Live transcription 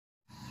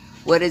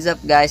What is up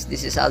guys,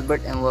 this is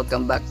Albert and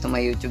welcome back to my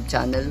YouTube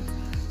channel.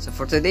 So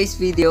for today's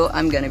video,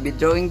 I'm gonna be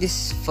drawing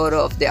this photo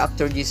of the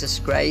actor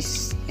Jesus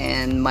Christ,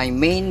 and my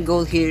main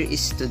goal here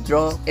is to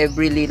draw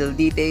every little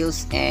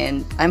details,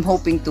 and I'm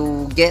hoping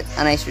to get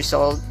a nice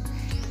result.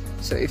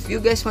 So if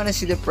you guys want to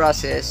see the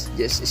process,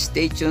 just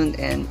stay tuned,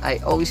 and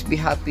I always be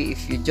happy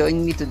if you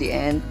join me to the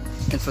end.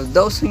 And for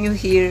those who new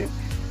here,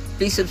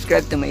 please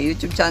subscribe to my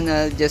YouTube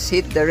channel. Just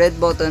hit the red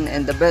button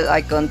and the bell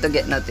icon to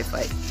get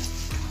notified.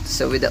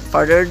 So without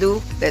further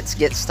ado, let's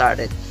get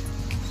started.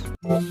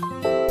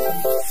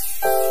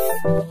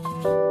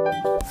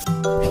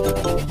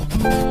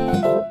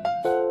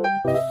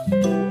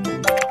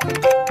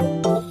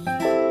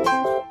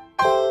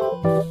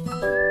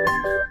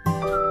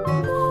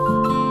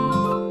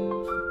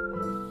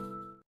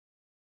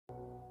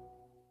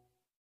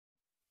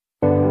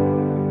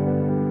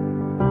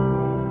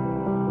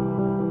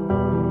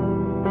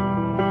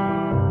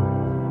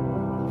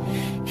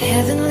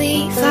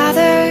 Heavenly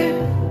Father,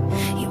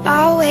 you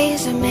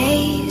always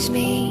amaze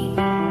me.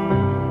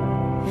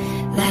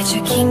 Let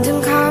your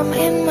kingdom come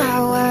in my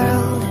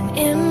world and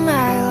in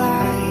my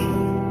life.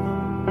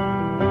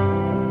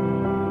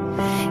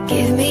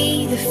 Give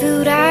me the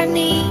food I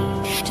need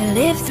to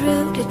live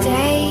through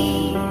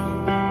today,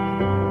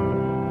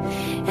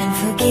 and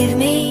forgive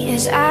me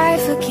as I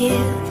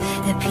forgive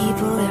the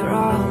people that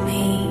wrong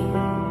me.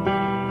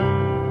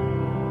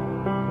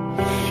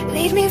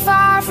 Lead me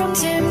far from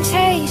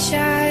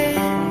temptation,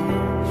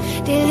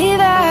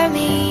 deliver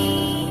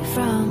me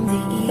from the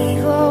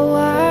evil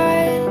one.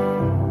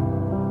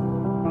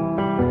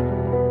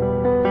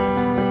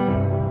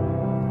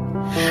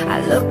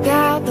 I look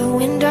out the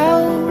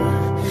window,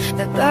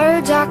 the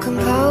birds are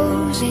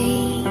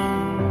composing.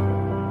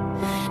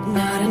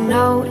 Not a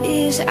note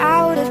is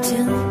out of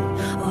tune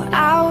or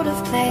out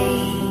of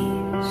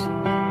place.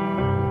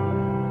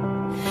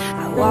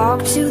 I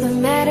walk to the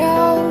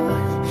meadow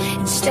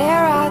and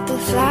stare at the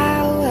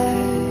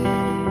flowers,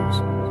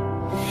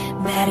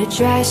 better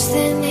dressed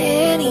than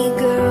any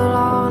girl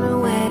on a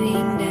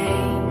wedding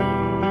day.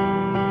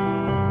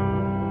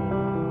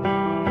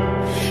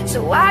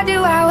 So why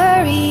do I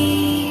worry?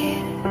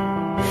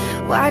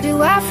 Why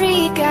do I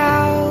freak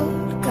out?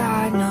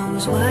 God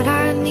knows what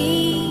I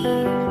need.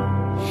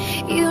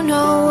 You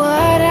know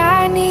what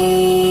I need.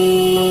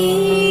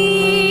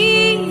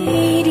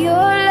 Your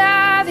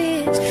love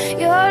is,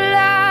 your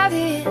love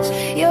is,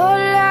 your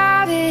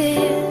love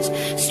is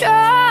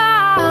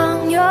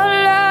strong. Your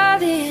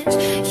love is,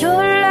 your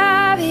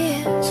love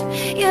is,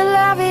 your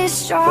love is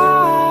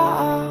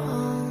strong.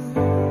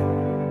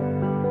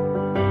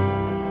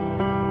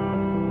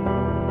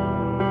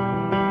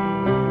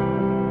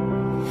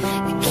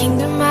 The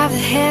kingdom of the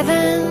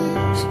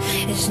heavens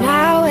is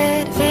now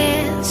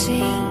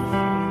advancing.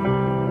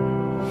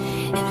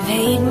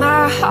 Invade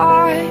my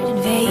heart,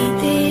 invade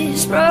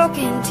this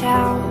broken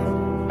town.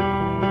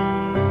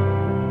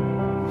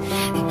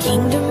 The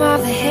kingdom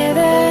of the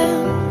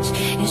heavens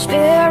is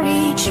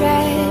buried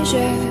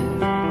treasure.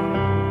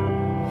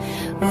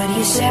 Would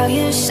you sell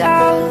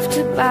yourself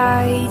to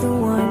buy the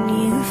one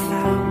you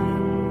found?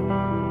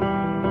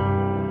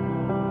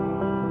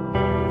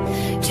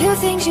 Two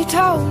things you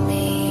told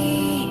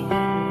me: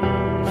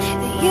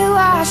 that you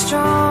are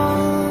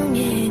strong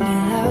and you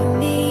love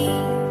me.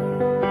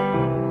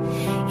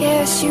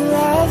 Yes, you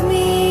love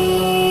me.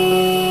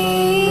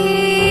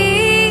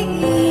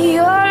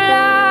 Your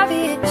love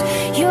is,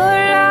 your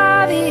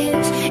love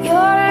is,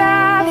 your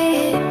love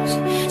is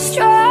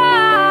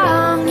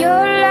strong.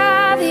 Your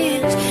love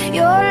is,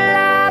 your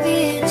love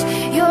is,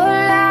 your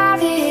love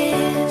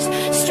is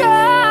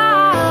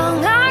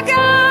strong. Our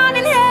God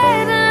in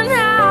heaven,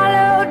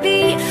 hallowed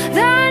be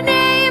thy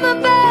name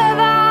above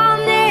all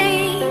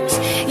names.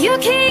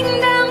 Your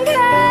kingdom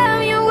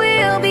come, your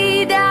will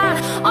be done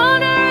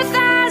on earth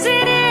as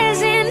it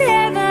is in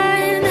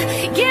heaven.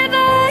 Give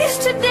us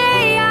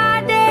today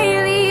our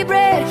daily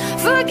bread.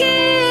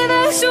 Forgive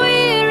us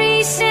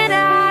weary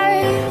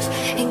sinners,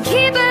 and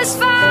keep us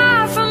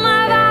far from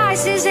our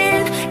vices,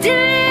 and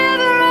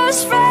deliver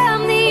us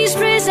from these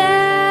prisons.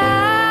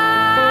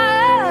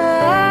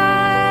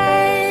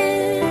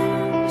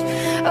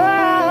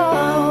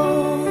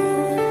 Oh,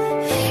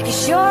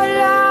 'cause your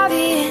love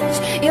is,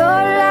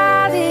 your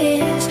love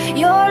is,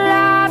 your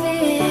love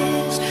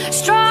is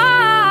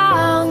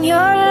strong.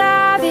 Your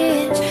love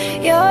is,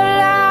 your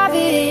love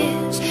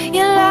is,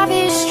 your love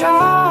is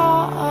strong.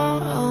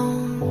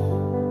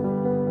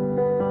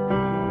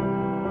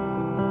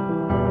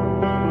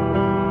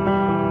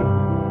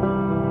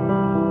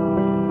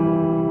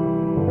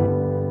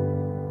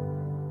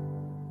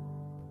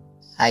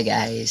 Hi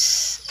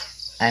guys,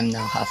 I'm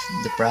now half of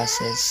the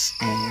process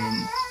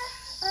and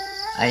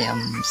I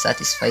am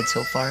satisfied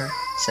so far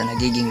sa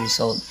nagiging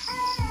result.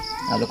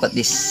 Now look at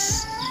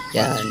this.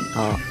 Yan,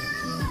 oh.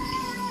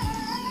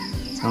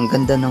 Ang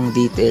ganda ng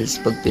details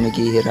pag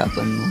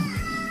pinaghihirapan mo.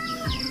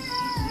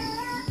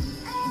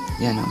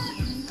 Yan, oh.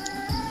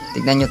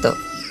 Tignan nyo to.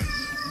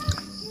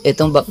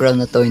 Itong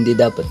background na to, hindi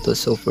dapat to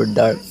super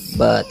dark,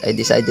 but I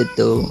decided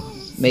to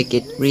make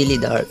it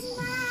really dark.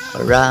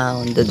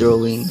 around the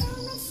drawing.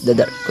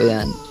 Dadark ko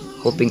yan,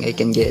 hoping I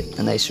can get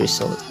a nice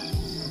result.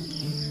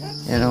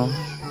 You know,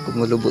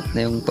 kumulubot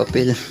na yung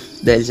papel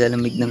dahil sa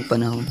lamig ng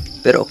panahon.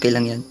 Pero okay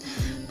lang yan.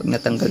 Pag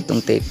natanggal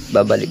tong tape,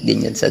 babalik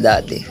din yan sa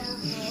dati.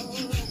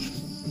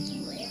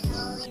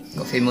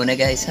 Coffee muna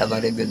guys habang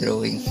review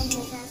drawing.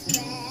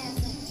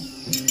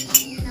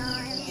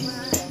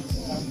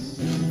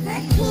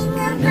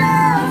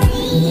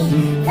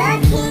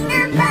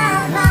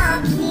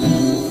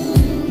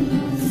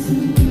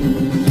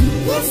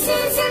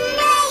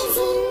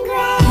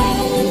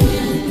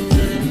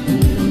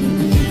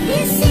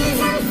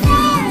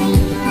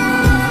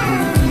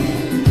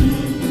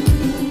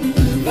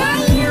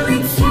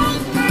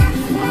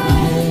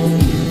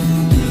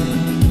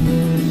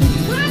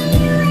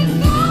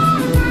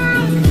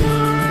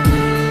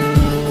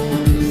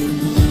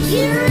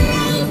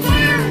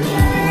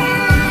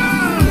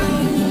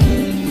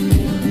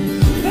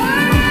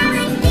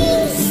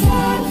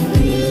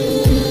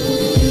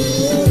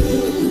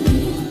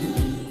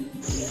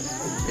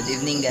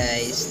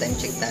 Guys, time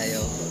check tayo.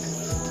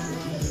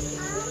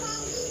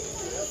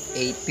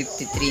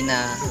 8:53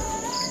 na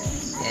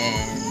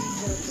and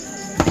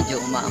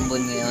medyo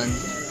umaambon ngayon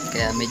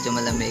kaya medyo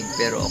malamig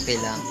pero okay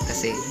lang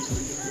kasi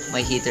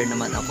may heater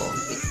naman ako.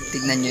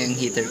 Tignan nyo yung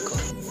heater ko.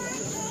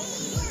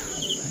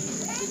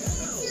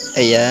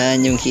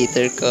 Ayan yung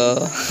heater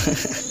ko.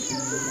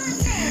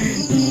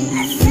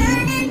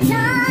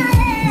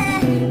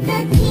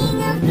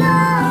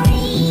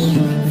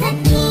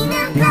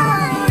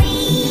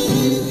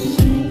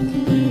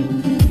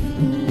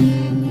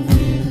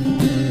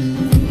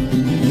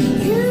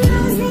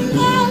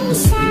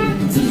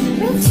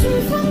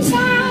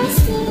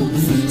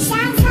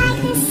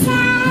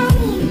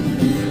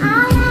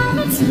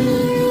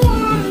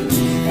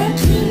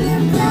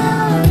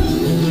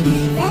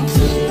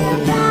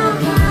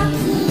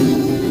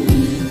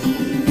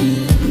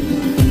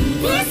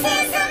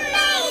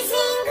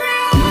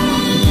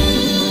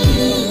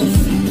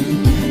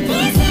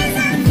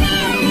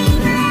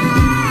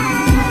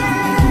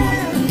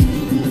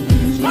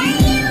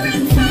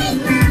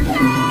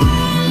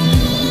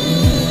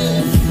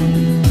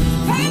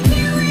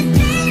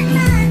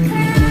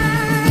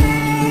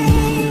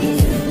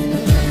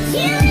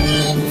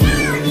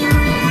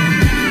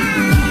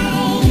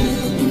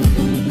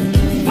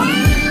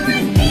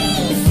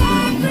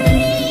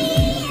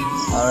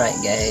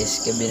 Guys,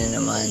 gabi na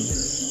naman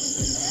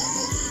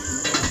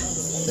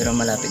pero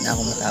malapit na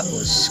ako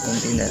matapos,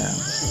 konti na lang.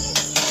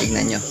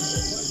 Tignan nyo,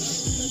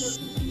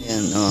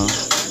 ayan o,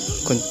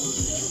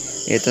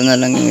 ito na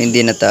lang yung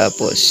hindi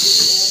natapos,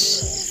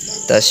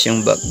 tas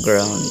yung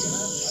background.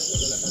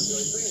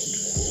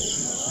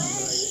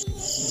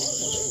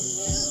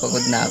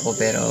 Pagod na ako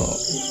pero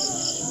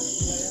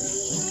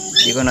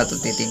hindi ko na ito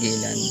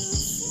titigilan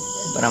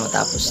para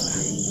matapos na.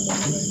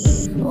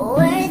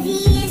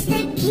 Worthy is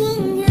the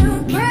King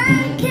who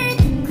conquered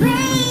the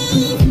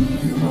grave.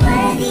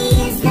 Worthy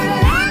is the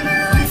Lamb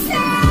who was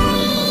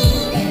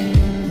slain.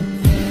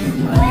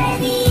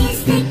 Worthy is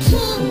the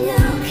King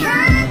who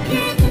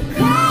conquered the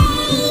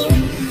grave.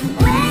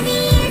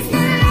 Worthy is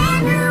the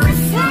Lamb who was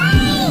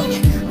slain.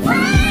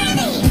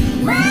 Worthy,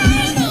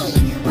 worthy,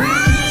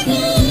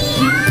 worthy.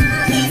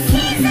 Oh, this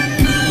is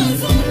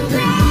amazing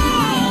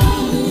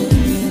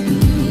grace.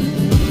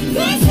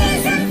 This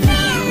is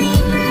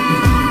unfailing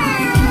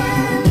love.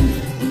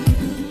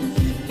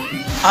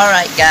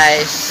 Alright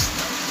guys,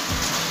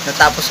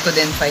 natapos ko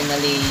din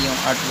finally yung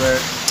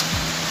artwork.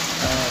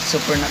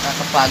 Super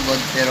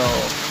nakakapagod pero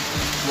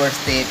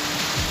worth it.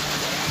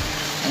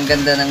 Ang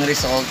ganda ng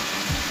result.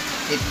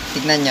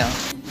 Tignan nyo.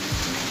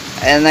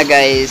 Ayan na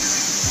guys,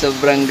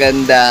 sobrang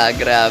ganda,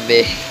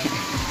 grabe.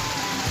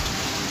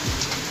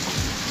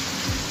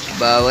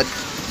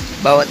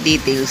 bawat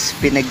details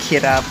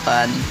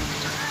pinaghirapan.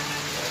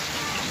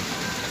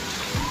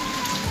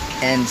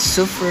 And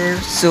super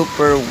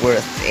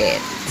worth it.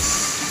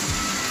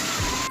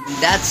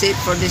 That's it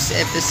for this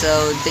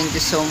episode. Thank you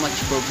so much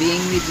for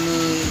being with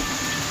me.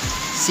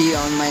 See you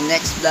on my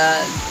next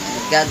vlog.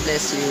 God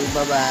bless you.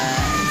 Bye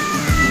bye.